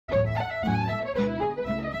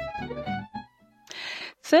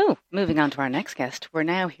So, moving on to our next guest, we're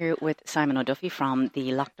now here with Simon O'Duffy from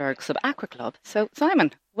the Lough Derg Sub-Aqua Club. So,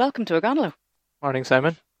 Simon, welcome to Ogonnelloe. Morning,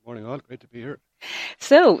 Simon. Morning all, great to be here.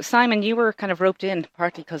 So, Simon, you were kind of roped in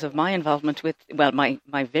partly because of my involvement with, well, my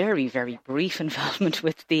very, very brief involvement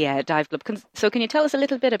with the Dive Club. So can you tell us a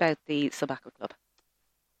little bit about the Sub-Aqua Club?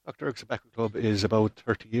 Lough Derg Sub-Aqua Club is about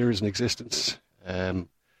 30 years in existence. We're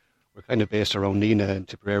kind of based around Nina and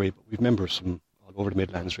Tipperary, but we've members from all over the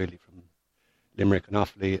Midlands, really, from Limerick and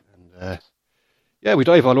Offaly. And we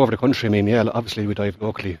dive all over the country. I mean, obviously we dive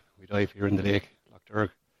locally. We dive here in the lake, Lough Derg.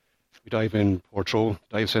 We dive in Portroe,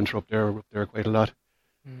 dive centre up there quite a lot.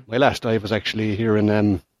 My last dive was actually here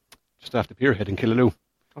in just after Pierhead in Killaloe.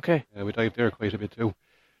 Okay. We dive there quite a bit too.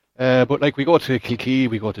 But like we go to Kilkee,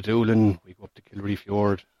 we go to Doolin, we go up to Kilree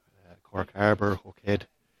Fjord, Cork Harbour, Hookhead.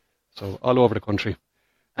 So all over the country.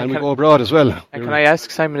 And we go abroad as well. And can I ask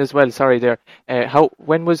Simon as well, sorry there,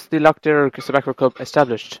 when was the Lough Derg Sub-Aqua Club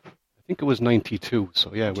established? I think it was 92,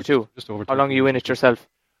 so yeah. 92? Just over. How long are you in it yourself?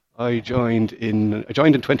 I joined in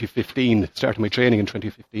 2015, started my training in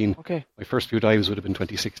 2015. Okay. My first few dives would have been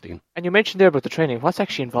 2016. And you mentioned there about the training. What's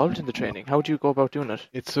actually involved in the training? How do you go about doing it?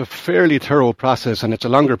 It's a fairly thorough process, and it's a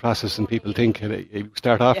longer process than people think. You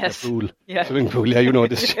start off in a pool, swimming pool, you know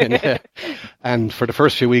this. And for the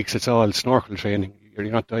first few weeks, it's all snorkel training. You're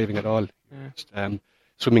not diving at all. Just,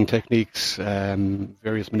 swimming techniques,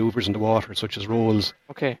 various manoeuvres in the water, such as rolls.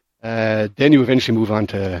 Okay. Then you eventually move on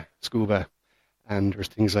to scuba. And there's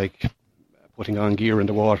things like putting on gear in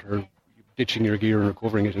the water, ditching your gear and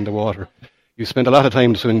recovering it in the water. You spend a lot of time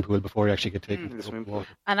in the swimming pool before you actually get taken to the water.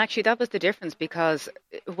 And actually that was the difference, because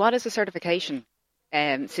what is the certification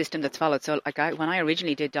system that's followed? So like when I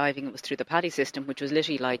originally did diving, it was through the PADI system, which was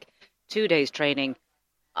literally like 2 days training,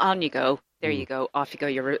 on you go, there you go, off you go,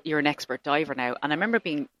 you're an expert diver now. And I remember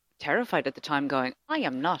being terrified at the time going, I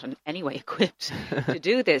am not in any way equipped to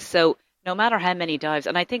do this. So no matter how many dives,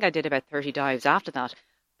 and I think I did about 30 dives after that,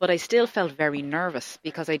 but I still felt very nervous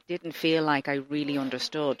because I didn't feel like I really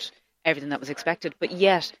understood everything that was expected. But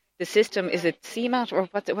yet, the system, is it CMAT or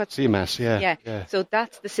what's CMAS, yeah. So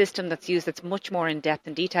that's the system that's used, that's much more in depth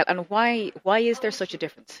and detail. And why is there such a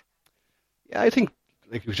difference? Yeah, I think,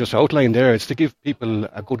 like you just outlined there, it's to give people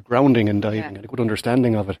a good grounding in diving and a good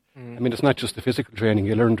understanding of it. I mean, it's not just the physical training.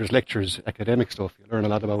 You learn, there's lectures, academic stuff. You learn a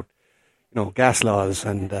lot about gas laws,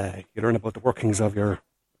 and you learn about the workings of your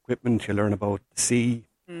equipment. You learn about the sea.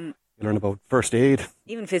 You learn about first aid.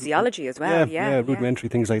 Even physiology as well. Rudimentary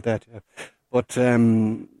things like that. Yeah. But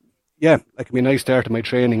I started my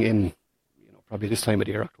training in probably this time of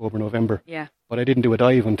the year, October, November. Yeah. But I didn't do a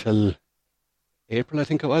dive until April, I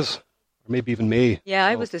think it was, or maybe even May. Yeah,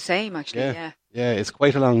 I was the same actually. Yeah. Yeah, it's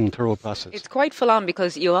quite a long, thorough process. It's quite full on,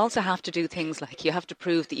 because you also have to do things like you have to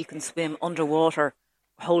prove that you can swim underwater,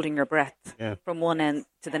 holding your breath from one end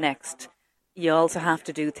to the next. You also have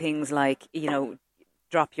to do things like,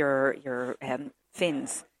 drop your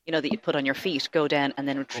fins, that you put on your feet, go down and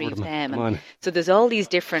then retrieve them. And so there's all these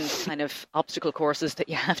different kind of obstacle courses that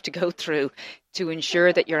you have to go through to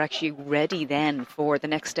ensure that you're actually ready then for the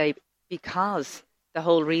next day, because the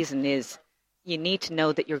whole reason is you need to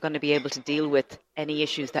know that you're going to be able to deal with any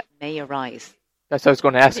issues that may arise. That's what I was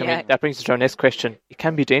going to ask. I mean, that brings us to our next question. It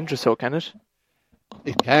can be dangerous, so can it?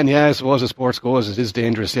 It can, I suppose as sports goes, it is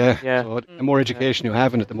dangerous, So the more education you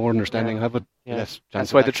have in it, the more understanding you have it, less chance.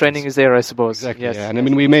 That's why the training is there, I suppose. Exactly, And I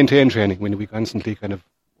mean, we maintain training. We constantly kind of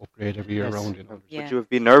upgrade every year around, Would you have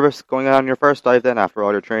been nervous going on your first dive then after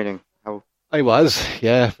all your training? I was,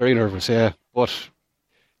 very nervous, But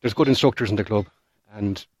there's good instructors in the club,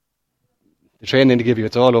 and the training they give you,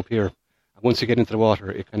 it's all up here. And once you get into the water,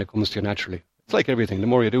 it kind of comes to you naturally. It's like everything. The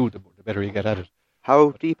more you do, the better you get at it.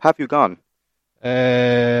 How deep have you gone?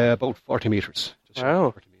 About 40 metres. Wow.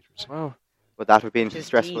 40 metres. Wow. Would that have been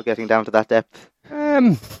stressful getting down to that depth?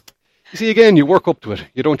 You see, again, you work up to it.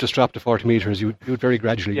 You don't just drop to 40 metres. You do it very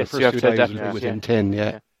gradually. Yes, your first few dives will be within 10,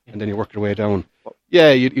 and then you work your way down.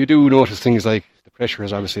 Yeah, you do notice things like the pressure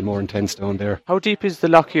is obviously more intense down there. How deep is the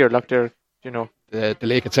lough here? Lough Derg, The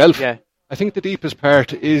lake itself? Yeah. I think the deepest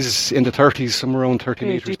part is in the 30s, somewhere around 30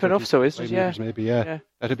 metres. Deep enough, so isn't it? Meters maybe,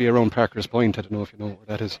 That'd be around Parker's Point. I don't know if you know where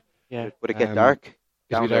that is. Yeah. Would it get dark?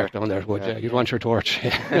 It'd be dark down there, would You'd want your torch.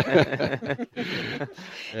 And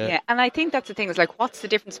I think that's the thing, is like, what's the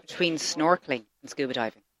difference between snorkeling and scuba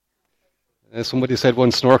diving? Somebody said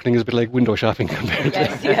once snorkeling is a bit like window shopping compared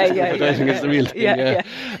to diving is the real thing.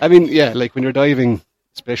 I mean, like when you're diving,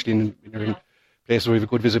 especially when you're in places where you have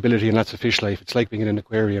good visibility and lots of fish life, it's like being in an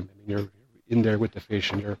aquarium. I mean, you're in there with the fish,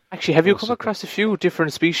 and you're... Actually, have you come across a few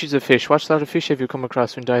different species of fish? What sort of fish have you come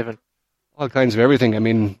across when diving? all kinds of everything. I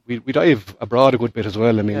mean, we dive abroad a good bit as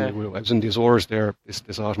well. I mean, Yeah. I was in the Azores there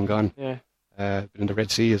this autumn gone. Yeah. Been in the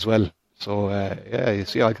Red Sea as well. So yeah, you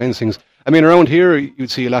see all kinds of things. I mean, around here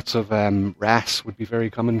you'd see lots of wrasse would be very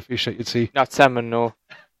common fish that you'd see. Not salmon, no.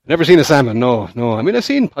 Never seen a salmon, no. I mean, I've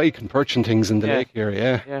seen pike and perch and things in the Yeah. lake here,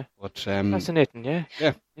 yeah. Yeah. But Fascinating, yeah.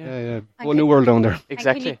 yeah. Whole new world down there. And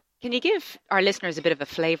Exactly. Can you give our listeners a bit of a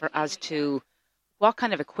flavour as to what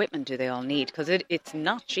kind of equipment do they all need? Because it's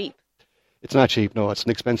not cheap. It's not cheap, no. It's an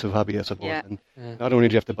expensive hobby, I suppose. Yeah. And Yeah. not only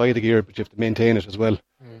do you have to buy the gear, but you have to maintain it as well.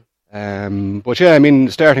 But yeah, I mean,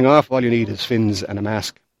 starting off, all you need is fins and a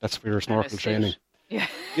mask. That's for your And a snorkel suit. training. Yeah.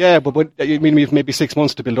 Yeah, but you mean you've maybe 6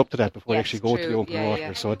 months to build up to that before you Yes, actually go to the true. open Yeah, water.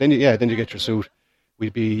 yeah. So then you get your suit.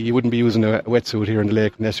 You wouldn't be using a wetsuit here in the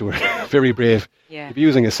lake unless you were very brave. Yeah. You'd be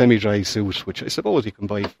using a semi-dry suit, which I suppose you can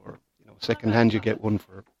buy for second hand. You get one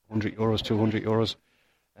for €100, €200.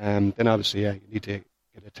 Then obviously, yeah, you need to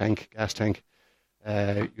get a tank, gas tank.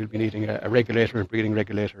 You'll be needing a regulator, a breathing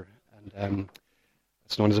regulator, and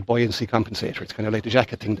it's known as a buoyancy compensator. It's kind of like the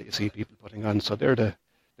jacket thing that you see people putting on. So they're the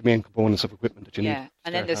main components of equipment that you need. Yeah,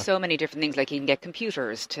 and then there's so many different things, like you can get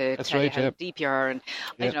computers to That's tell right, you how yeah. deep you are, and I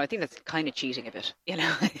Yeah. don't know, I think that's kind of cheating a bit, you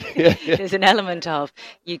know. Yeah. There's an element of,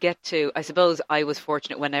 you get to, I suppose I was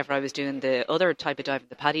fortunate whenever I was doing the other type of diving,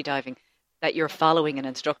 the paddy diving, that you're following an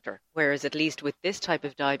instructor, whereas at least with this type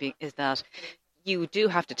of diving is that you do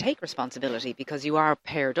have to take responsibility because you are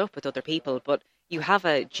paired up with other people, but you have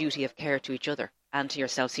a duty of care to each other and to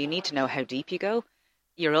yourself, so you need to know how deep you go.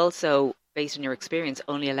 You're also, based on your experience,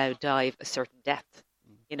 only allowed dive a certain depth.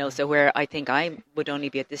 You know, so where I think I would only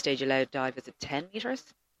be at this stage allowed dive, is it 10 meters?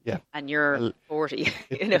 Yeah. And you're Well, 40,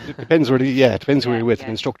 you know. It depends where it depends where Yeah, you're with. yeah.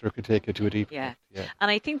 An instructor could take you to a deep Yeah. depth. Yeah.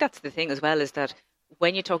 And I think that's the thing as well, is that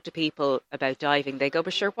when you talk to people about diving, they go,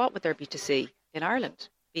 but sure, what would there be to see in Ireland?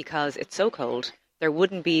 Because it's so cold, there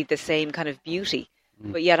wouldn't be the same kind of beauty.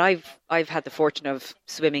 But yet I've had the fortune of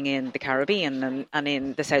swimming in the Caribbean and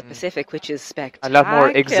in the South Pacific, which is A spectacular. lot more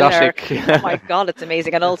exotic. Oh my God, it's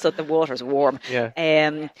amazing. And also the water's warm. Yeah.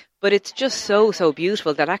 But it's just so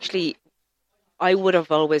beautiful that actually I would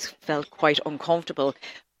have always felt quite uncomfortable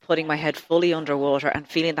putting my head fully underwater and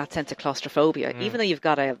feeling that sense of claustrophobia, even though you've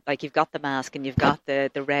got the mask and you've got the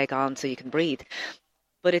reg on so you can breathe.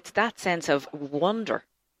 But it's that sense of wonder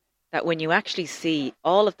that when you actually see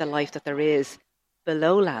all of the life that there is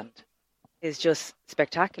below land is just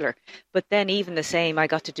spectacular. But then even the same, I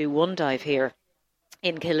got to do one dive here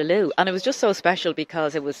in Killaloe, and it was just so special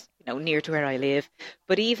because it was, near to where I live.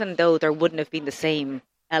 But even though there wouldn't have been the same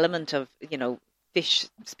element of, fish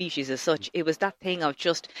species as such, it was that thing of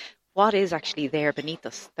just what is actually there beneath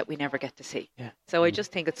us that we never get to see. Yeah. So I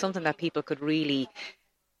just think it's something that people could really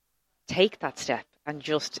take that step and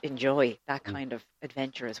just enjoy that kind of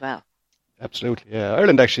adventure as well. Absolutely, yeah.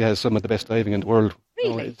 Ireland actually has some of the best diving in the world.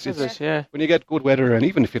 Really? It's Yeah. when you get good weather, and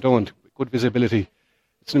even if you don't, good visibility,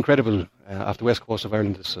 it's incredible. Off the west coast of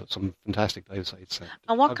Ireland, there's some fantastic dive sites.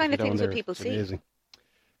 And what kind of photography down things would there, people it's see?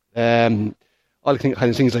 amazing. All kind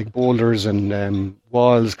of things like boulders and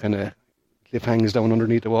walls, kind of cliff hangs down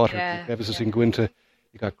underneath the water, Yeah, crevices yeah. you can go into.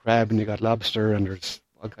 You got crab and you got lobster, and there's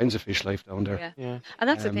all kinds of fish life down there. Yeah. Yeah. And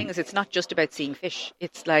that's the thing, is it's not just about seeing fish.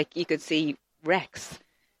 It's like you could see wrecks.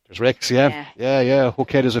 There's wrecks, yeah.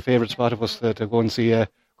 Hookhead is a favourite spot of us to go and see a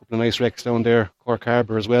couple of nice wrecks down there. Cork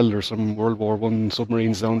Harbour as well. There's some World War I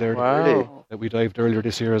submarines down there Wow. that we dived earlier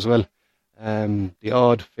this year as well. The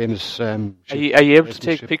odd famous Are ship, you able to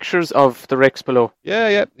rescue take ship. pictures of the wrecks below?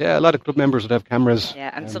 Yeah. A lot of club members would have cameras.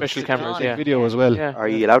 Yeah, and some Special sit cameras, on. yeah. Video as well. Yeah. Are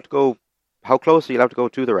you allowed to go? How close are you allowed to go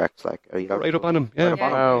to the wrecks? Like, are you allowed Right to up go? on them. Yeah.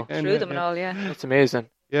 Wow. Through them and all, yeah. That's amazing.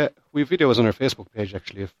 Yeah, we have videos on our Facebook page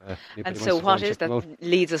actually. If anybody And wants so to go what and is check them that out.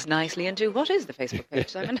 leads us nicely into, what is the Facebook page,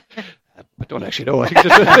 Simon? I don't actually know. I think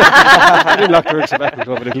just I didn't lock the works back and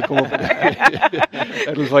it'll come up.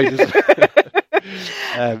 It'll find us.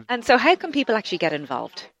 And so how can people actually get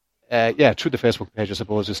involved? Yeah, through the Facebook page, I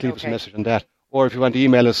suppose. Just leave us a Okay. message on that. Or if you want to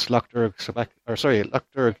email us,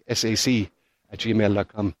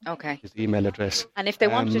 lockdurgsac@gmail.com Okay. is the email address. And if they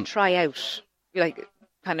want to Um, try out, like,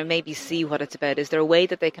 kind of maybe see what it's about, is there a way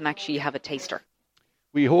that they can actually have a taster?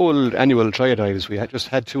 We hold annual try-dives. We just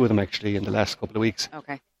had 2 of them actually in the last couple of weeks.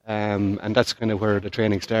 Okay. And that's kind of where the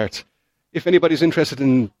training starts. If anybody's interested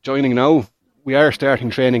in joining now, we are starting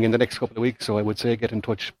training in the next couple of weeks, so I would say get in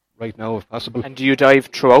touch right now if possible. And do you dive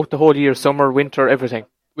throughout the whole year, summer, winter, everything?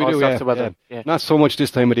 We All do, sorts yeah, of weather. Yeah. Not so much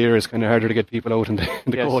this time of the year. It's kind of harder to get people out in the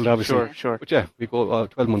Yes, cold, obviously. Sure. But yeah, we go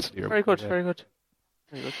 12 months of the year. Very good, Yeah. very good.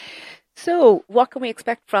 Very good. So what can we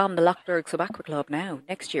expect from the Loughdurg Sub-Aqua Club now,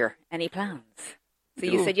 next year? Any plans? So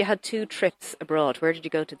you said you had 2 trips abroad. Where did you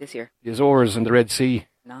go to this year? The Azores and the Red Sea.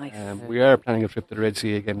 Nice. We are planning a trip to the Red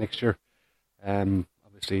Sea again next year.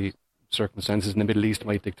 Obviously, circumstances in the Middle East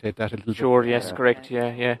might dictate that a little bit. Sure, yes, correct,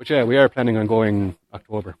 yeah. But yeah, we are planning on going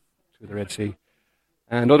October to the Red Sea.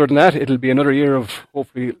 And other than that, it'll be another year of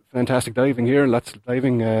hopefully fantastic diving here, lots of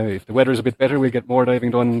diving. If the weather's a bit better, we'll get more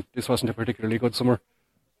diving done. This wasn't a particularly good summer.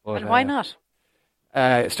 But, and why not?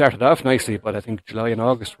 It started off nicely, but I think July and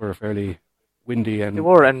August were fairly windy. And They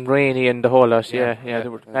were, and rainy and the whole lot, yeah. They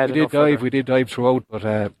were bad enough weather. We did dive throughout,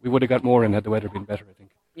 but we would have got more in had the weather been better, I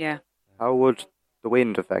think. Yeah. How would the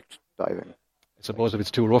wind affect diving? I suppose if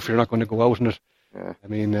it's too rough, you're not going to go out in it. Yeah. I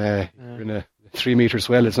mean, you're in a 3-meter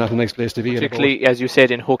swell, it's not a nice place to be. Particularly, as you said,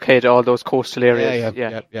 in Hookhead, all those coastal areas.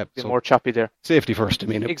 Yeah. Be So more choppy there. safety first. I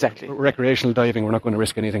mean, Exactly. Recreational diving, we're not going to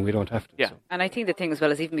risk anything we don't have to. Yeah. So. And I think the thing as well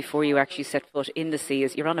is even before you actually set foot in the sea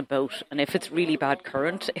is you're on a boat, and if it's really bad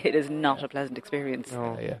current, it is not a pleasant experience.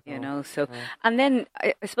 No. You know, so and then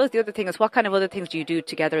I suppose the other thing is what kind of other things do you do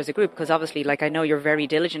together as a group? Because obviously, like I know you're very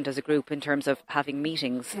diligent as a group in terms of having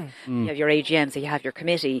meetings. You have your AGM, so you have your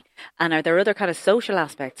committee, and are there other kind of social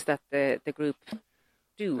aspects that the group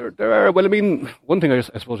do? There are. Well, I mean, one thing I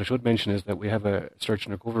suppose I should mention is that we have a search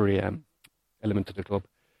and recovery element to the club.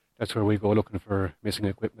 That's where we go looking for missing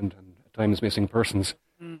equipment and at times missing persons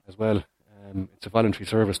as well. It's a voluntary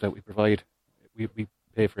service that we provide. We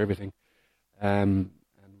pay for everything. And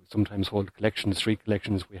we sometimes hold collections, street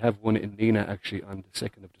collections. We have one in Nina actually on the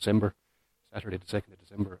 2nd of December, Saturday the 2nd of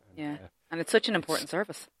December. And, and it's such an important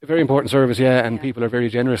service. A very important service, and people are very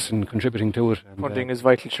generous in contributing to it. And, Funding is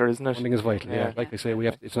vital, sure, isn't it? Funding is vital, yeah. Like I say, we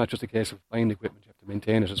have. It's not just a case of buying the equipment; you have to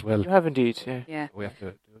maintain it as well. You have indeed, Yeah. We have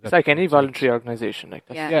to do that. It's like any voluntary organisation, like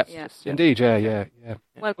that. Yeah. Indeed, yeah.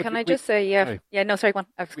 Well, But can I just say, no, sorry, go on.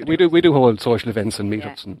 We do hold social events and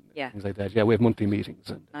meetups and Yeah. things like that. Yeah, we have monthly meetings.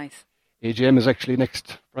 And Nice. AGM is actually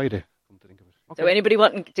next Friday. Come to think of it. So anybody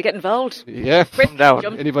wanting to get involved? Yeah. Quick, down.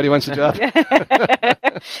 jump. Anybody wants a job?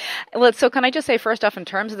 Well, so can I just say first off, in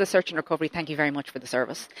terms of the search and recovery, thank you very much for the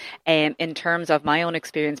service. In terms of my own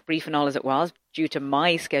experience, brief and all as it was, due to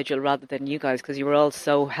my schedule rather than you guys, because you were all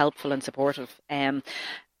so helpful and supportive.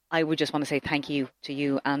 I would just want to say thank you to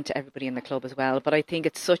you and to everybody in the club as well. But I think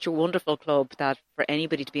it's such a wonderful club that for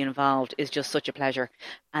anybody to be involved is just such a pleasure.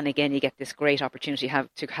 And again, you get this great opportunity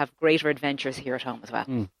to have greater adventures here at home as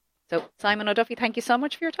well. So, Simon O'Duffy, thank you so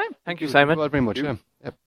much for your time. Thank you, Simon. Well, very much, yeah.